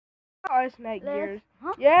Oh, it's Netgears.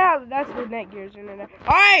 Huh? Yeah, that's the Netgears internet.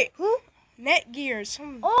 Alright! Who? Netgears.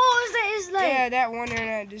 Oh, is like... Yeah, that one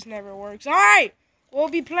internet just never works. Alright! We'll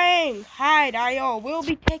be playing Hide IO. We'll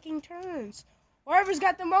be taking turns. Whoever's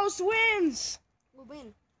got the most wins. We'll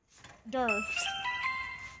win.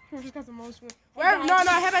 Whoever's got the most wins. Whoever, no,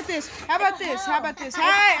 how about this? How about this?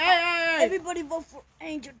 Hey. Everybody vote for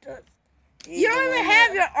Angel Dust. You don't even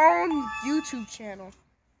have your own YouTube channel.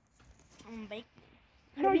 I'm gonna make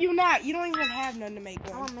it. No, you're not. You don't even have none to make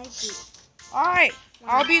one. I'm gonna make it. Alright,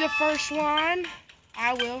 I'll be the first one.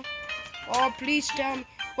 I will. Oh, please tell me.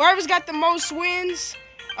 Whoever's got the most wins,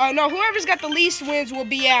 no, whoever's got the least wins will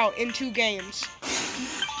be out in 2 games.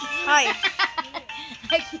 Hi.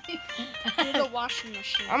 You're the washing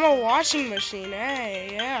machine. I'm a washing machine,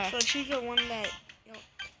 hey, yeah. So choose the one that...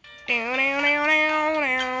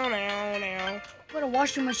 Put a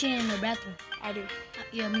washing machine in the bathroom. I do.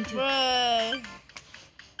 Yeah, me too. Bruh.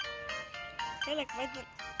 Hey, like, right there.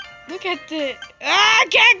 Look at the... I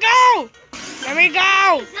can't go! Let me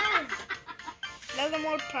go! That's a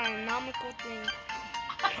more trinomical thing.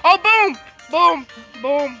 Oh, boom! Boom!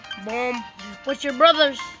 Boom! Boom! What's your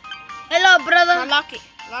brothers? Hello, brother. Now lock it.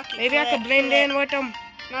 Lock it. Maybe I could blend in with them.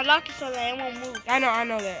 Now lock it so that it won't move. I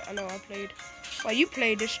know that. I played. Well, you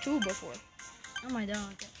played this too before. Oh my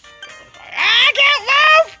god. I can't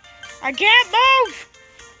move! I can't move!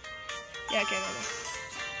 Yeah, I can't move.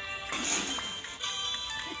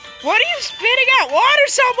 What are you spitting out water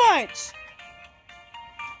so much?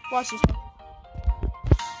 Watch this.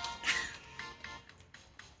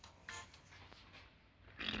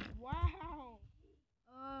 Wow.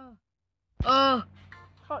 Oh.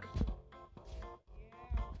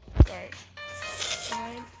 Sorry.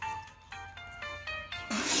 Fine.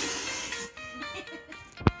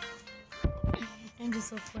 Angel's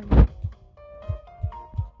so funny.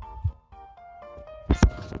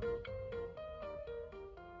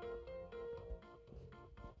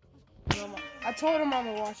 I told him I'm a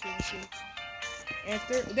washing machine. And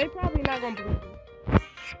if they're probably not gonna believe me.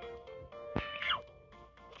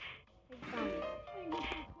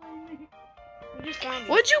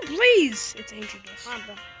 Would you please? It's Angel Dust.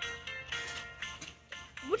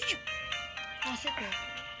 Would you? Oh, sit there.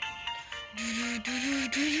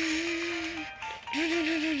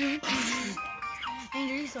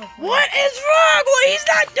 Angel, you're so funny. What is wrong? Well, he's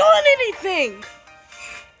not doing anything.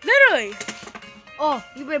 Literally. Oh,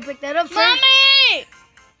 you better pick that up, sir. Mommy!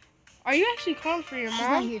 Are you actually calling for your She's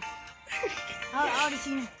not mom? here. I would have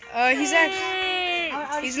seen her. He's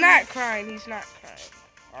actually. He's not crying. He's not crying.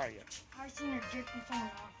 Are you? I would have seen her jerking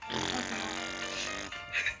someone off.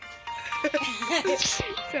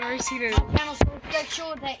 Said I seen it. My channel's so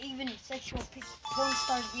sexual that even sexual porn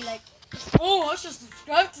stars be like, oh, I should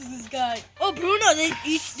subscribe to this guy. Oh, Bruno, did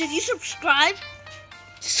you subscribe?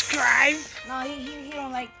 Subscribe. No, he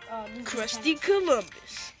don't like Krusty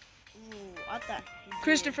Columbus. Ooh, I thought.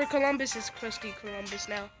 Christopher Columbus is Krusty Columbus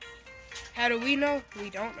now. How do we know? We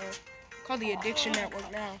don't know. Call the Addiction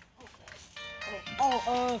Network now.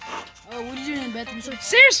 what are you doing in the bathroom? So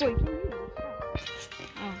Seriously.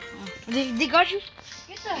 They got you?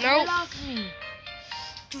 Get the hell off me.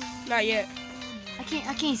 Not yet. I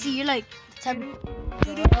can't see. You're like tapping.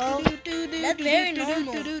 That's very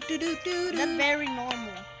normal. That's very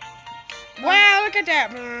normal. Wow, look at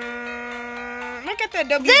that. Look at that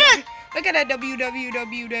Look at that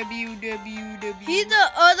www. He's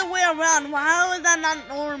the other way around. How is that not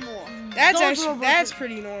normal? That's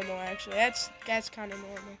pretty normal actually. That's kind of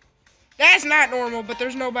normal. That's not normal, but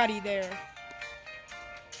there's nobody there.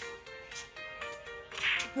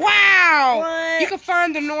 Wow! What? You can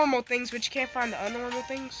find the normal things, but you can't find the unnormal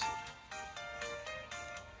things.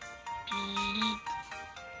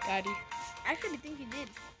 Got he. I actually think he did.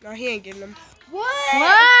 No, he ain't getting them. What?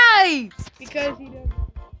 Why? Because he does.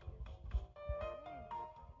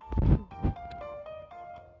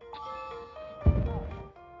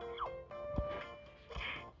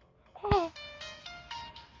 Oh.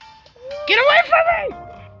 Get away from me!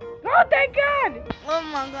 Oh, thank God! Oh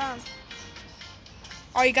my God.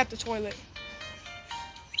 Oh, you got the toilet.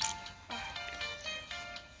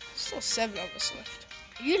 Still 7 of us left.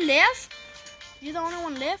 You left? You're the only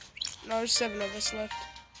one left? No, there's 7 of us left.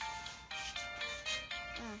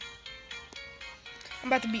 I'm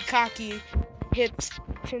about to be cocky. Hit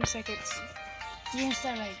 10 seconds. You gonna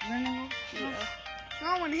start like running? Yeah. No,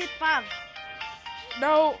 I want to hit 5.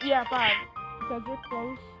 No, yeah, 5. Because we're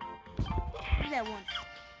close. Hit that one.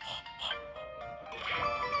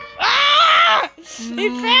 Ah! He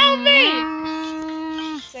found me!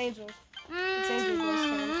 It's Angel. It's Angel Dust.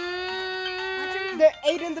 They're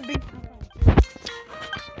 8 in the beat.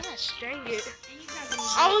 Yes. Yes, dang it.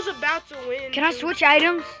 I was about to win. Can I too. switch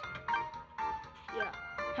items? Yeah.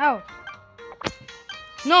 How?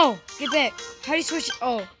 No, get back. How do you switch?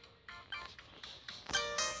 Oh.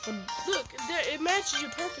 Look, there, it matches you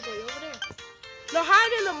perfectly over there. Now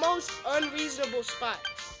hide in the most unreasonable spot.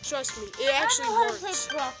 Trust me, it actually works.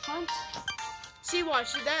 See,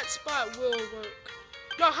 watch, that spot will work.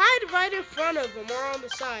 No, hide right in front of them or on the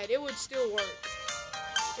side. It would still work.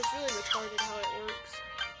 It's really retarded how it works.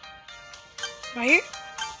 Right here?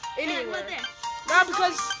 Anywhere. No,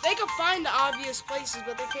 because they can find the obvious places,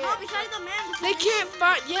 but they can't. No, beside the man. They can't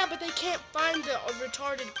find. Yeah, but they can't find the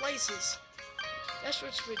retarded places. That's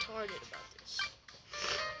what's retarded about this.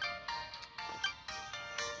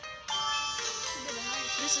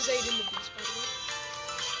 This is Aiden the Beast, by the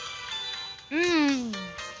way.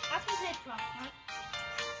 I can say drop, right?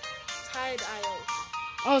 Tide IO.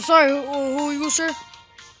 Oh, sorry. Who are you, sir?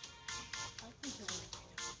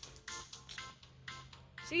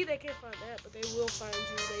 See, they can't find that, but they will find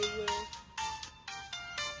you. They will.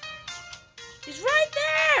 He's right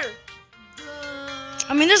there!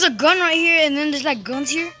 I mean, there's a gun right here, and then there's like guns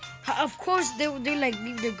here. Of course, they like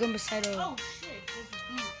leave their gun beside a. Oh shit! There's a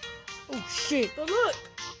bee. Oh shit! But look,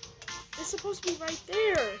 it's supposed to be right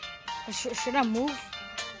there. Should I move?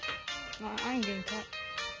 No, I ain't getting caught.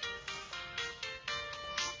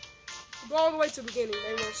 Go all the way to the beginning.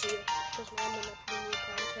 They won't see it. Trust me, I'm in the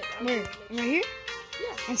contact. Where? Right here?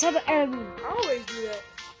 Yeah. Inside the air. I always do that.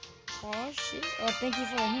 Oh shit! Oh, thank you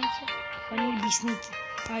for the hint. I need to be sneaky.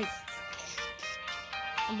 Alright.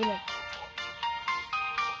 I'll be like.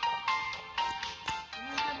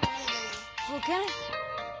 So can I?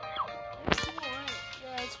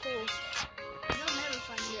 Yeah, it's cool. They'll never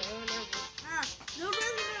find you. Yeah, never. Nah, they'll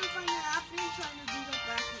really never find you. I've been trying to do the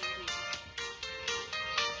back end.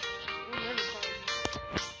 We'll never find you.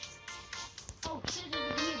 Oh shit! There's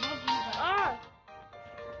a bee above me. But... Ah!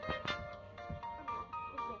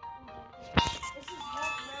 This is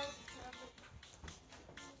not traffic.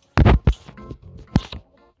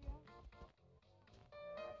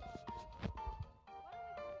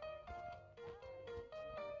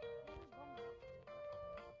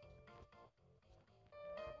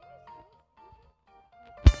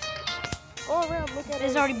 Go around, look at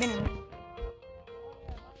It's it. already been in.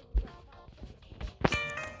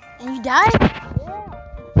 And you died? Yeah.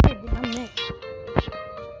 Shit, dude, I'm next.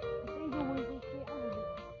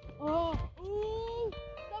 Oh. Ooh.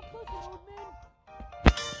 Stop pushing, old man.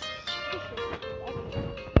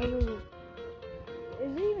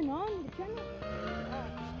 Is it even on the camera?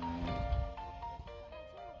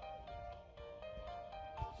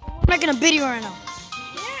 I'm making a video right now.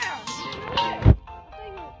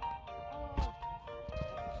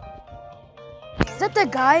 Is that the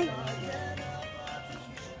guy?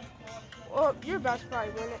 Well, you're about to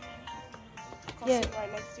probably win it. I'll Yeah. sit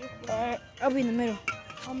right next to you. Alright, I'll be in the middle.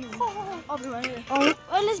 I'll be right here. Oh,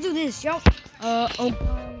 let's do this, yo.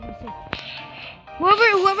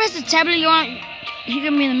 Whoever has the tablet you want, he's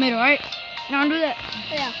gonna be in the middle, alright? You wanna do that?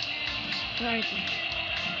 Yeah. Alright.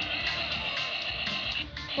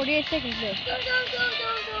 48 seconds left. Go.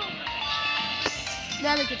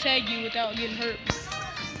 Now they can tag you without getting hurt.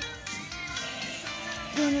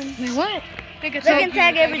 Wait, what? They can They can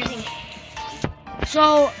tag everything.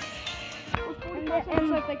 So, And they can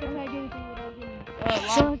tag anything without getting hurt.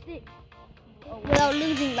 so Without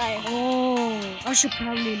losing life. oh, I should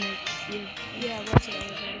probably like, Yeah, what's it?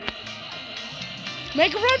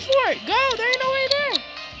 Make a run for it. Go. There ain't no way there.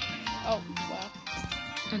 Oh, wow.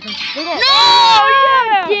 We're going. No!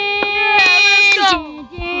 Yeah, let's go.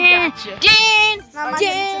 Gotcha. Now my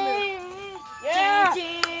turn Yeah.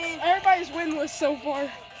 Everybody's winless so far.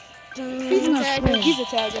 He's a tagger. He's a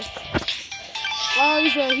tagger. Oh,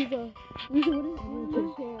 he's a.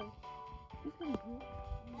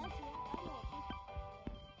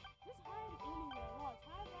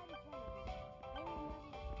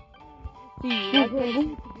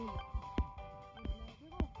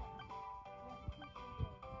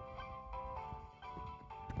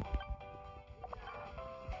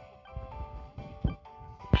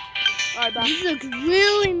 Alright, bye. This looks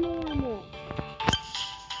really normal.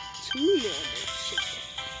 Too normal.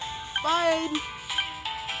 Bye.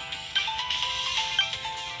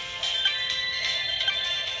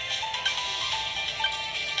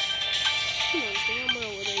 Damn well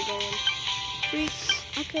where they going. Please,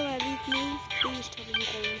 okay, at least move. Please tell me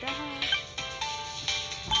you're going to die.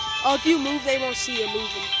 Oh, if you move, they won't see you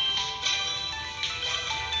moving.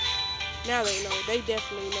 Now they know. They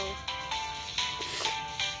definitely know.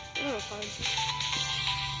 I'm gonna find you.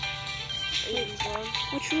 Aiden's gone.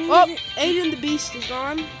 Which room? Oh, Aiden the Beast is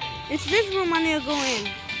gone. It's this room I need to go in.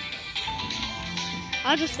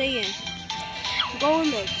 I'll just stay in. Go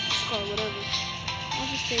in the car, whatever. I'll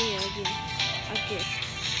just stay here again. I guess.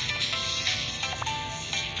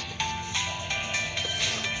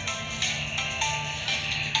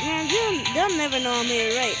 Man, they'll never know I'm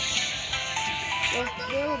here, right?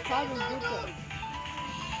 They will probably do that.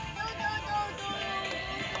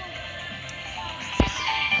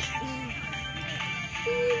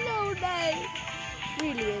 No, day.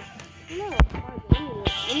 Really is. No,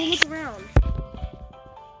 let me look around.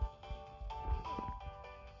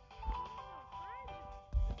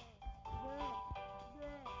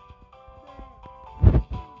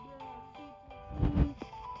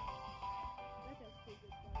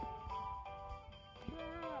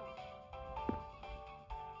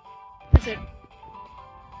 That's it.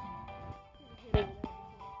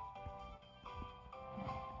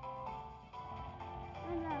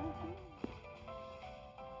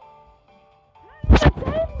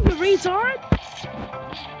 You retard?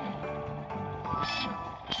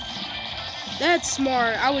 That's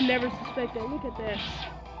smart. I would never suspect that. Look at that.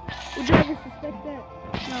 Would you ever suspect that?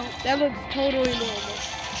 No. That looks totally normal.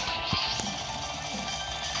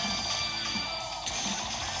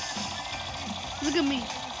 Look at me.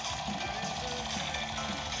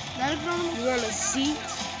 That is normal. You want a seat?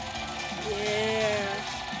 Yeah.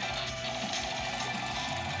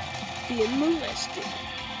 Being molested.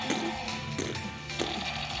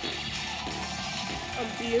 I'm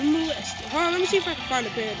being molested. Hold on, let me see if I can find a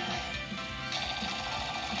bed.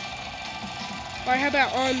 Alright, how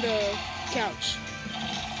about on the couch?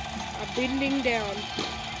 I'm bending down.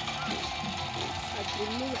 I've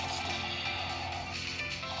been molested.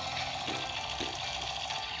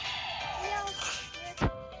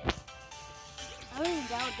 I really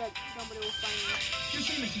doubt that somebody will find me. Yo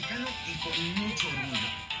soy mexicano y con mucho orgullo,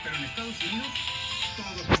 pero en Estados Unidos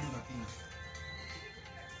todos somos latinos.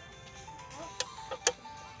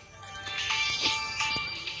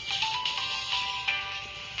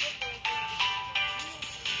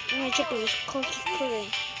 I'm gonna check if it's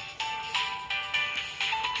cooking.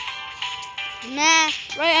 Nah,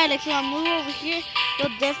 right, Alex. If I move over here,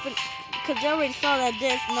 they'll definitely, because they already saw that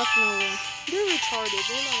there's nothing over there. You're retarded.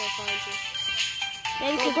 They're not gonna find you.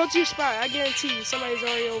 Yeah, Well, go to your spot. I guarantee you somebody's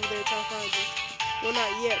already over there trying to find you. Well, not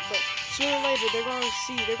yet, but sooner or later they're gonna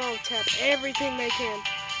see. They're gonna tap everything they can.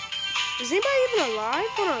 Is anybody even alive?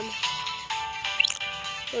 Hold on.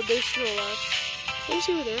 Oh, they're still alive. Let me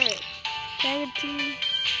see where they're at. Tag team.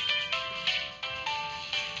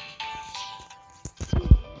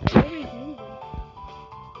 Everybody's moving.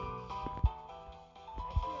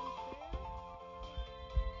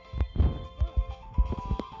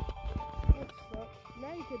 That sucks.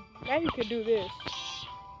 Now you could do this.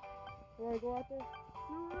 You wanna go out there?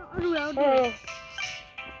 No, I'll do it. I'll do Oh. it.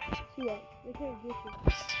 See what? They can't get you.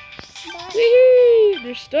 Whee!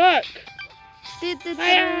 They're stuck.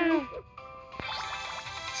 Hiya!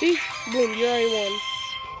 See? Boom, you already won.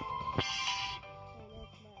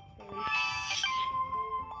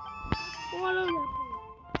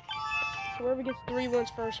 So whoever gets 3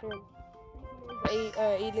 wins first wins.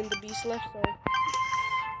 Eating the beast left, so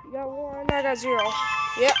you got 1, I got 0.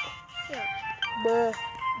 Yep. Yeah. Bruh.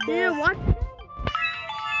 Yeah, what?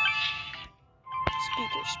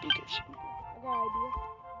 Speaker. I got an idea.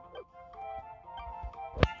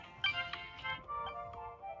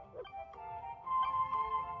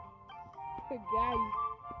 Got him.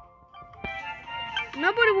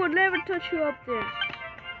 Nobody would ever touch you up there.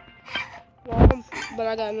 Well, but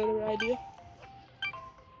I got another idea.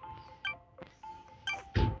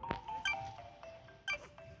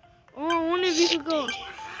 Oh, I wonder if you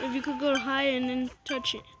could go higher and then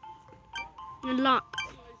touch it. And lock.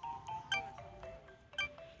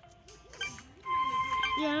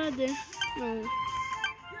 Yeah, right there. No.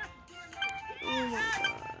 Oh my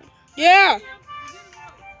god. Yeah!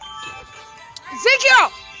 Ezekiel!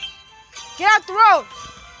 Get out the road!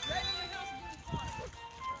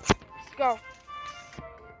 Let's go.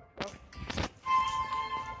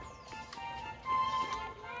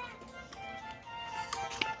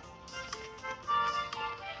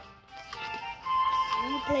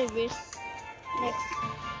 I'm gonna play this next.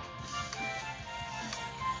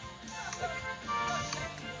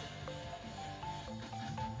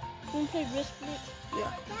 Can we play wrist flip?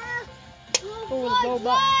 Yeah. Oh, the ball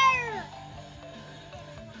back.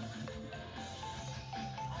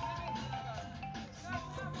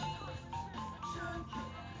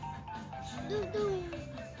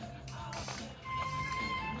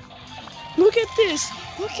 Look at this.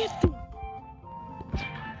 Look at this.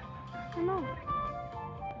 I know.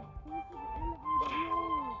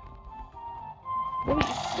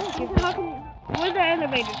 How can you? Where's the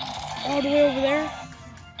elevator? All the way over there?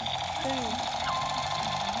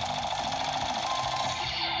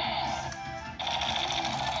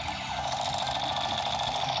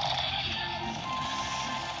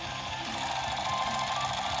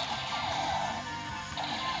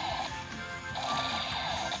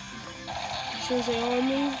 soon as they all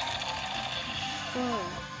move.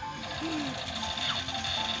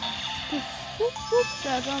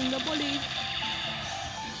 That's on the bully.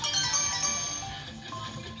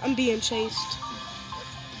 I'm being chased.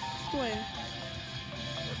 Where?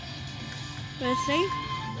 Let's see.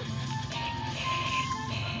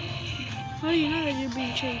 How do you know that you're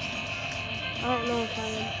being chased? I don't know if I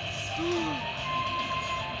am.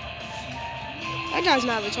 That guy's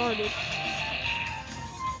not retarded.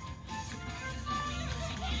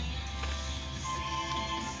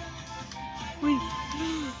 Wait.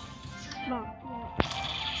 No.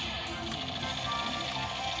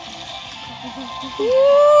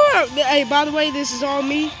 Hey, by the way, this is all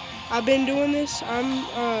me. I've been doing this. I'm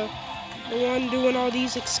the one doing all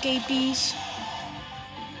these escapees.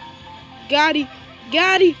 Gotti,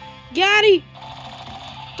 Gotti, Gotti.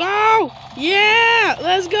 Go! Yeah,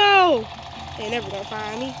 let's go. They never gonna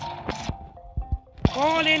find me.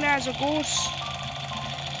 All in as a ghost.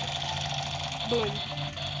 Boom.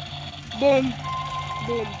 Boom.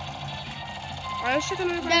 Boom. Alright, let's check on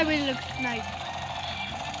everybody. That really looks nice.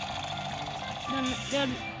 Then,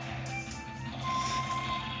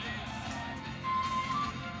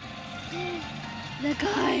 that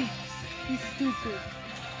guy, he's stupid.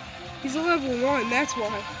 He's a level 1, that's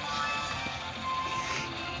why.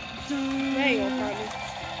 They ain't gonna find me.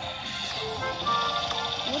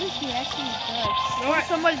 What if he actually does? No, Or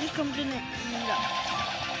somebody just comes in and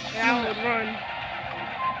I would run.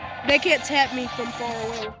 They can't tap me from far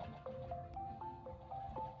away.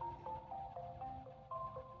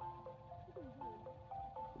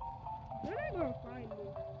 They're not gonna find me.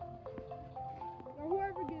 Now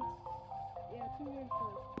whoever gets, 2 wins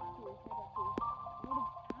first. 2. How about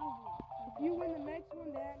 2? If you win the next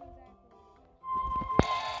one, that means I have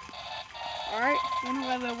to. Alright. then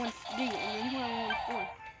whoever wants 3, and then whoever wants 4.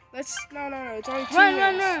 Let's, no, it's only 2 Run,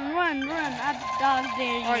 wins. run. I dodged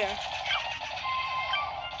there. Oh yeah.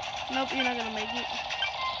 Nope, you're not gonna make it.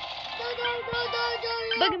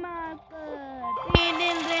 Look at my foot.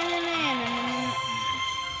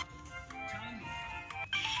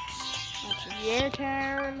 Your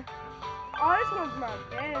turn. Oh, this one's my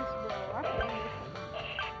best, bro. I play this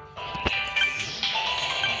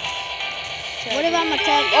one. What if I'm a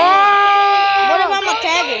tagger? Oh! What if I'm a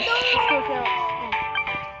tagger? Still count.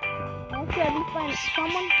 Okay, we find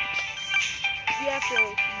someone. You have to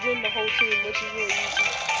win the whole team, which is really easy.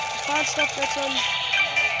 Find stuff that's on.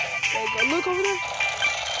 There you go. Look over there.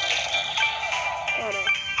 Oh no.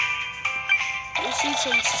 You see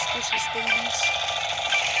some suspicious things.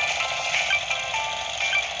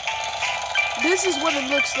 This is what it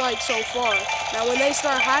looks like so far. Now when they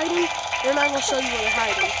start hiding, they're not gonna show you where they're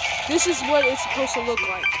hiding. This is what it's supposed to look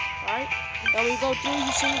like. Alright? Now when you go through,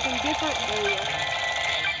 you see anything different? There you go.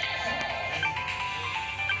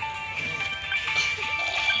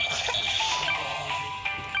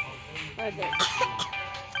 Right there.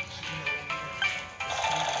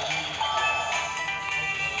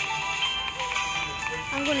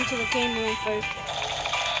 I'm going into the game room first.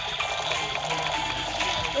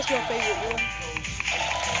 That's my favorite room.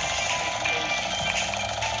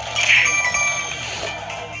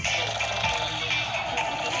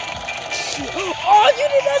 Oh, you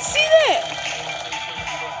did not see that!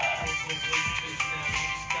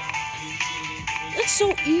 It's so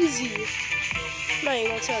easy. I ain't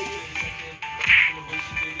gonna tell you.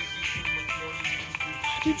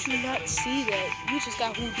 How did you not see that? You just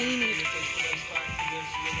got Houdini'd.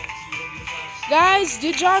 Guys,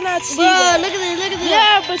 did y'all not see that? Look at this.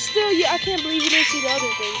 Yeah, but still, I can't believe you didn't see the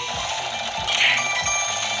other thing.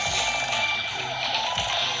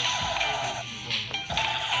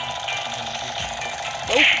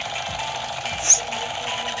 Nope.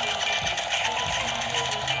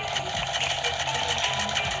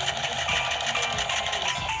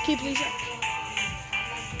 Keep these up.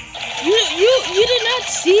 You did not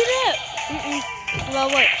see that? Well,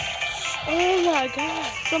 what? Oh my god.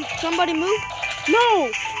 Somebody move? No,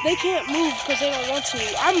 they can't move because they don't want to.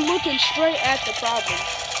 I'm looking straight at the problem.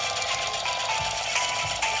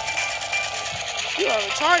 You are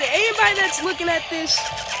retarded. Anybody that's looking at this,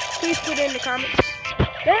 please put it in the comments.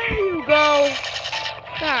 There you go.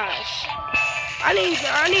 Gosh. I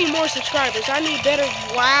need more subscribers. I need better.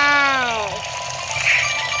 Wow.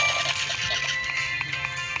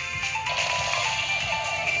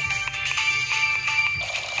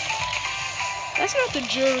 That's not the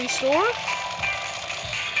jewelry store.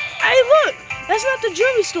 Hey, look! That's not the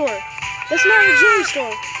jewelry store. That's not a jewelry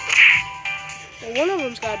store. Well, one of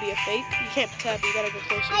them's gotta be a fake. You can't tap it. You gotta go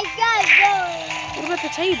closer. I gotta go. What about the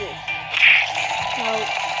table? No.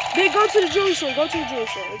 Then go to the jewelry store. Go to the jewelry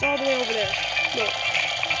store. It's all the way over there. Look.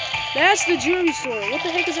 That's the jewelry store. What the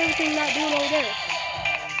heck is everything not doing over there?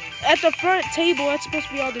 At the front table, that's supposed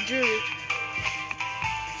to be all the jewelry.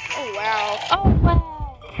 Oh, wow. Oh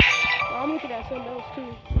wow. Oh, I'm looking at something else,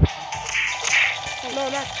 too. Oh, no,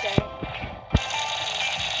 not that.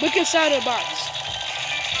 Look inside the box.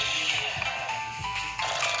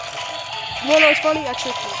 You wanna know what's funny? I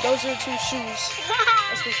tricked you. Those are 2 shoes.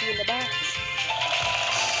 That's supposed to be in the back.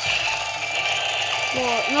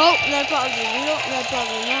 Well, nope, no problem. Nope, no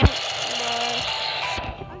problem. No.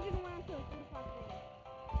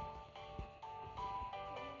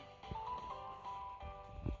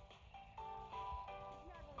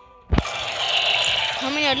 How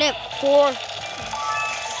many are left? 4.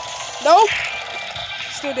 Nope.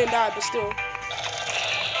 Still didn't die, but still.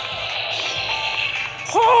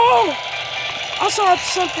 Oh! I saw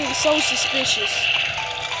something so suspicious.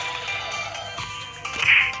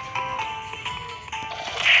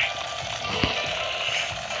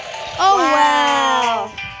 Oh wow.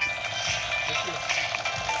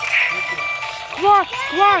 Come on,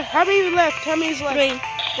 come on. How many left? How many's left?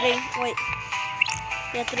 3. Wait.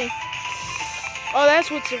 Yeah, 3. Oh, that's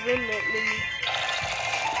what's the remnant mean.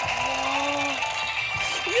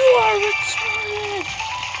 You are retarded.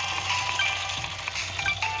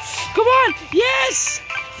 Come on. Yes.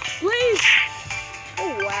 Please.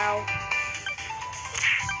 Oh, wow.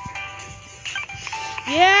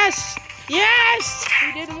 Yes. Yes.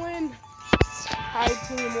 We didn't win. Hi,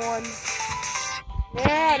 team 1.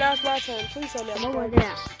 Yeah, now it's my turn. Please tell me I'm Over right.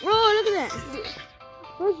 there. Oh, look at that.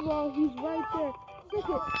 First of all, he's right there.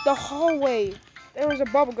 Second, the hallway. There was a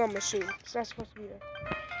bubblegum machine. So that's supposed to be there.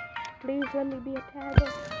 Please let me be a tagger.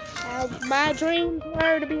 My dreams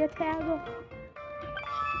were to be a tagger.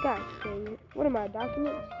 God dang it. What am I,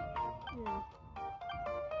 documents? Yeah.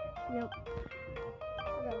 Yep.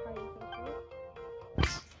 I gotta hide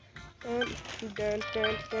this dun,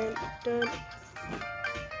 dun, dun, dun.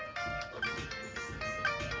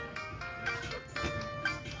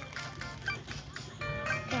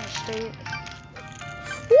 Gosh dang it.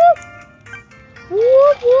 Whoop!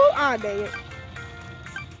 Whoop, whoop. Ah, dang it.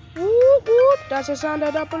 Whoop, whoop. That's the sound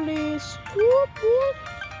of the police. Whoop, whoop.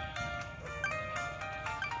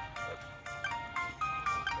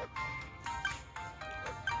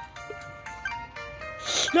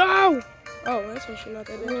 No! Oh, that's actually not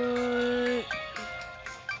that bad.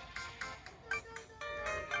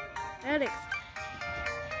 Alex.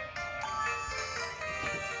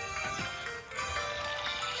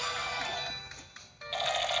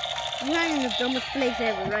 You're not in the dumbest place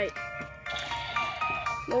ever, right?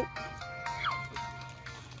 Nope.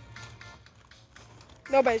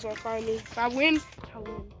 Nobody's gonna find me. If I win, I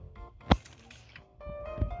win.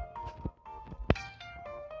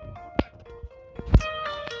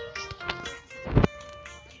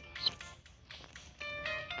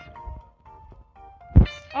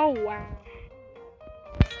 Oh wow.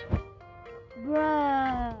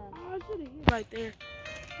 Bruh. Oh, I should have hit right there.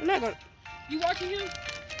 I'm not gonna. You watching him?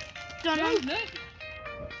 Don't know. No.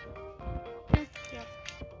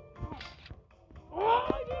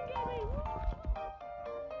 Oh, you didn't get me.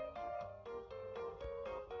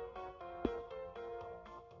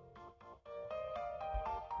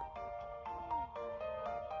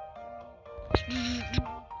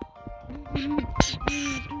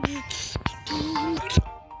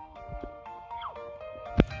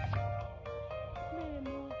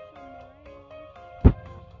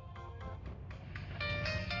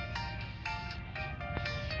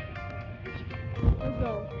 Let's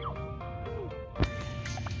go.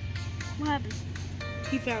 What happened?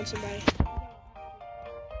 He found somebody.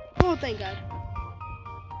 Oh, thank God.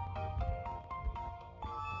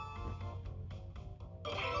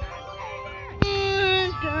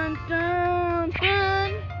 Dun, dun,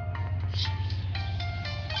 dun.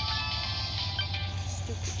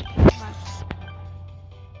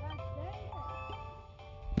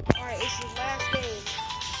 Alright, it's his last game.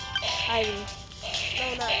 Hiding. No,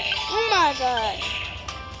 not. Oh my god.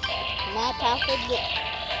 Now time for this.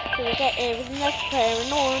 So we got everything that's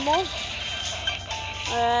paranormal.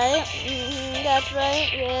 Alright. That's right,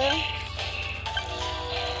 yeah.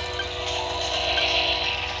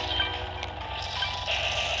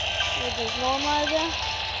 There's normal there.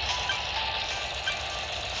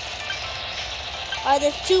 Alright,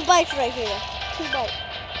 there's 2 bites right here. 2 bites.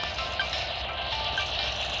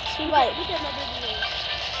 2 bites. Look at my baby ring.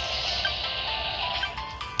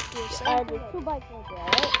 Alright, there's 2 bites right there,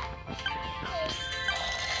 alright?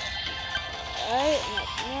 Alright,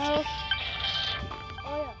 nothing else. Oh,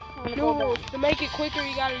 yeah. I'm gonna New go rules. back. To make it quicker,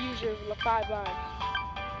 you gotta use your 5 lives.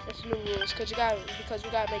 That's new rules, because we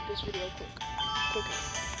gotta make this video quicker.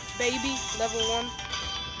 Baby, level 1.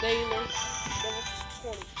 Level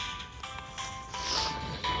 20.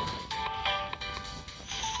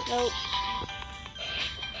 Nope.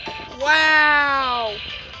 Wow.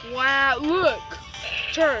 Wow. Look.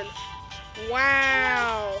 Turn.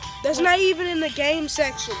 Wow. That's not even in the game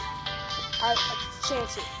section. I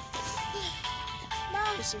chance it.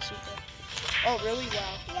 No. This is super. Oh, really?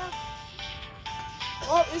 Wow. Yeah.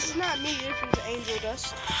 Oh, this is not me. This is Angel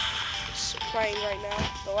Dust. It's playing right now.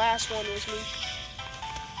 The last one was me.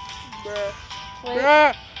 Bruh. Wait.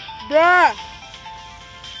 Bruh. Bruh.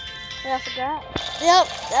 Yeah, I forgot. Yep,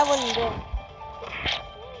 that wasn't good.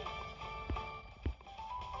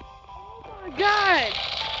 Oh my God.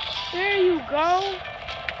 There you go.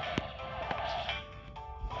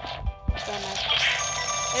 Damn it.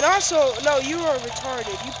 And also, no, you are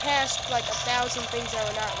retarded. You passed like 1,000 things that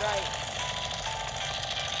were not right.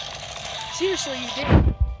 Seriously, you did.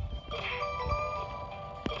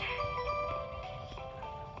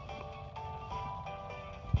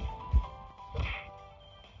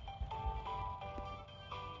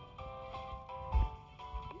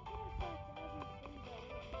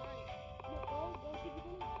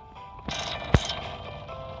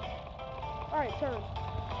 Alright, turn.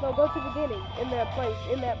 No, go to the beginning. In that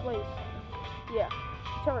place. Yeah.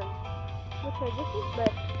 Turn. Which way? This is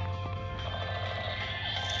left.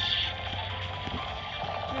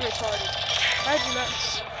 You're retarded. How'd you not?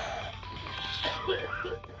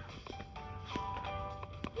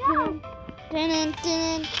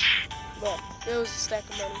 Dun. Look, there was a stack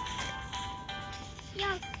of money.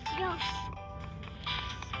 Yeah.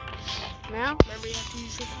 Now, Remember, you have to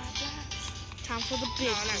use your 5 lives. time for the No, big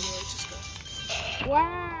not one. really. Just go.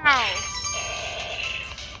 Wow.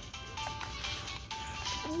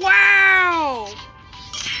 Wow.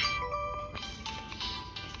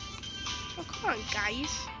 Oh, come on,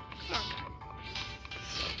 guys. Come on, guys.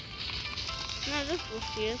 No, this was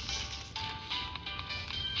here.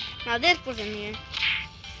 Now this was in here.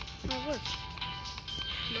 No, look.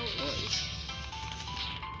 No, it was.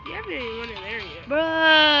 You haven't even went in there yet.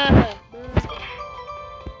 Bruh.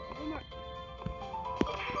 Come on.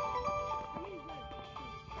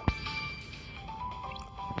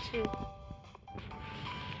 Two.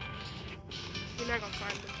 You're not gonna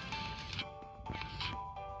find them.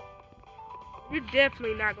 You're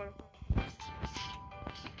definitely not gonna find them.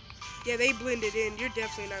 Yeah, they blended in. You're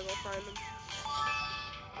definitely not gonna find them.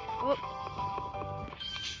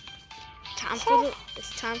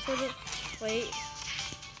 It's time for the, wait.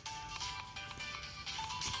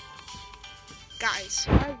 Guys,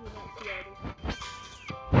 why is it not